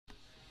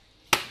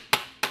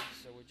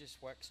So we're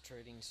just wax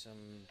treating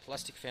some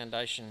plastic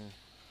foundation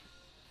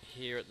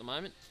here at the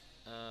moment,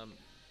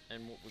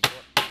 and what we've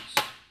got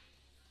is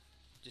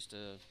just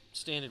a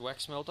standard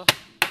wax melter.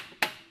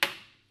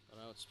 I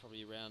know it's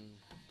probably around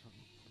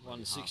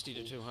 160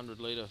 to 200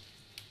 litre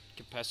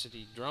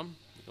capacity drum.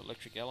 We've got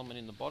electric element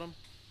in the bottom.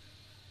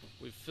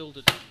 We've filled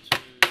it to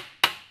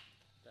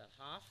about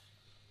half.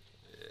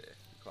 Yeah,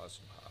 close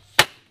to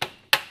half.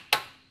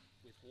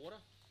 With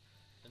water,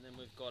 and then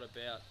we've got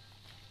about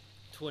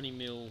 20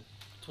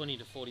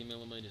 to 40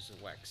 millimetres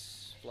of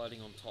wax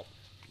floating on top,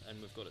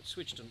 and we've got it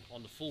switched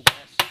on the full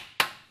gas.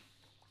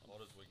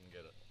 Hot as we can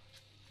get it.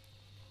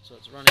 So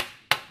it's running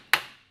at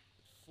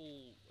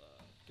full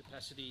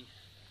capacity,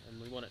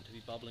 and we want it to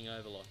be bubbling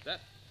over like that.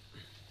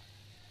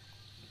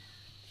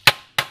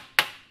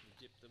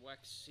 Dip the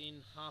wax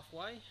in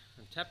halfway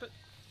and tap it.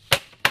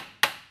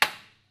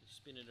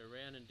 Spin it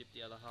around and dip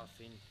the other half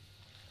in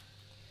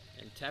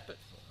and tap it.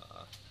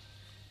 A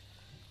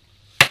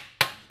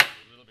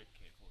little bit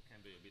careful, it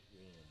can be a bit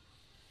warm.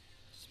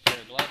 Just a pair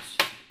of gloves.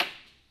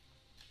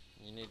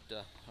 You need,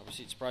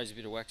 obviously it sprays a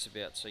bit of wax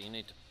about, so you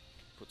need to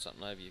put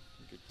something over your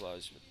good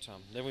clothes. But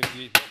then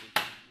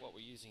what we're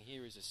using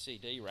here is a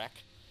CD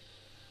rack,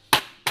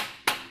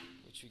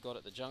 which we got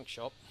at the junk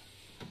shop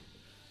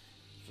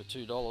for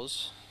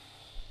 $2,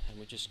 and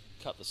we just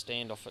cut the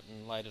stand off it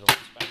and laid it on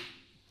its back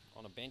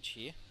on a bench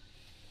here.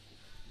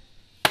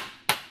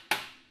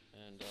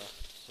 And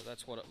so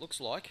that's what it looks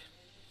like.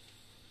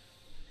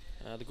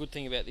 The good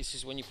thing about this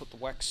is when you put the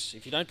wax,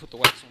 if you don't put the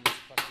wax on this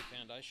plastic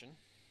foundation,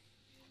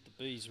 the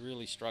bees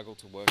really struggle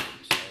to work it.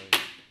 So,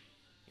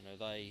 you know,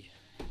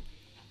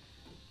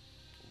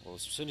 well,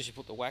 as soon as you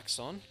put the wax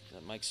on,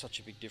 that makes such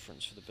a big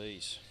difference for the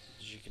bees.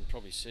 As you can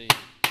probably see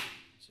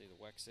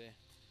the wax there.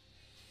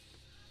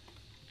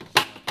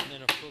 And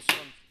then of course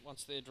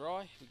once they're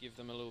dry, we give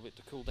them a little bit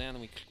to cool down,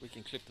 and we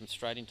can clip them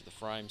straight into the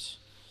frames.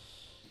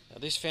 Now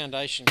this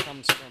foundation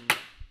comes from,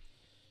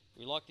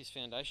 we like this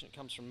foundation, it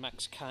comes from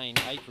Max Cane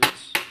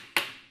Apiaries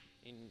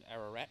in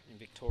Ararat in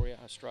Victoria,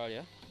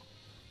 Australia.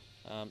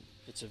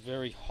 It's a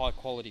very high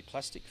quality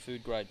plastic,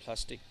 food grade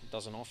plastic, it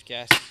doesn't off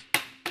gas,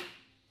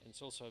 and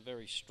it's also a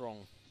very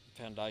strong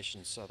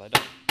foundation, so they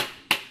don't,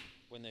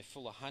 when they're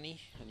full of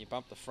honey and you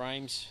bump the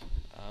frames,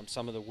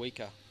 some of the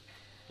weaker,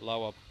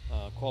 lower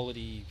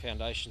quality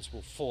foundations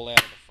will fall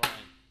out of the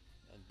frame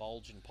and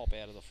bulge and pop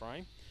out of the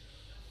frame,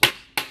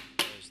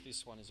 whereas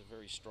this one is a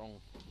very strong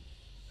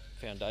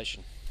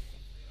foundation.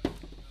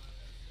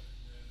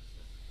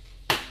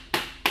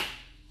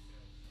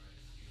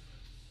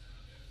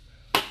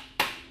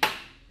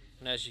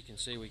 And as you can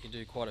see, we can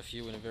do quite a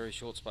few in a very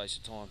short space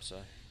of time.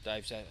 So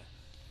Dave's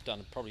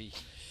done probably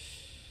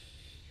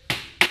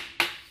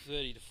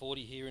 30 to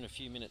 40 here in a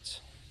few minutes.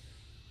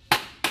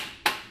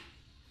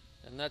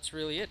 And that's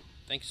really it.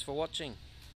 Thanks for watching.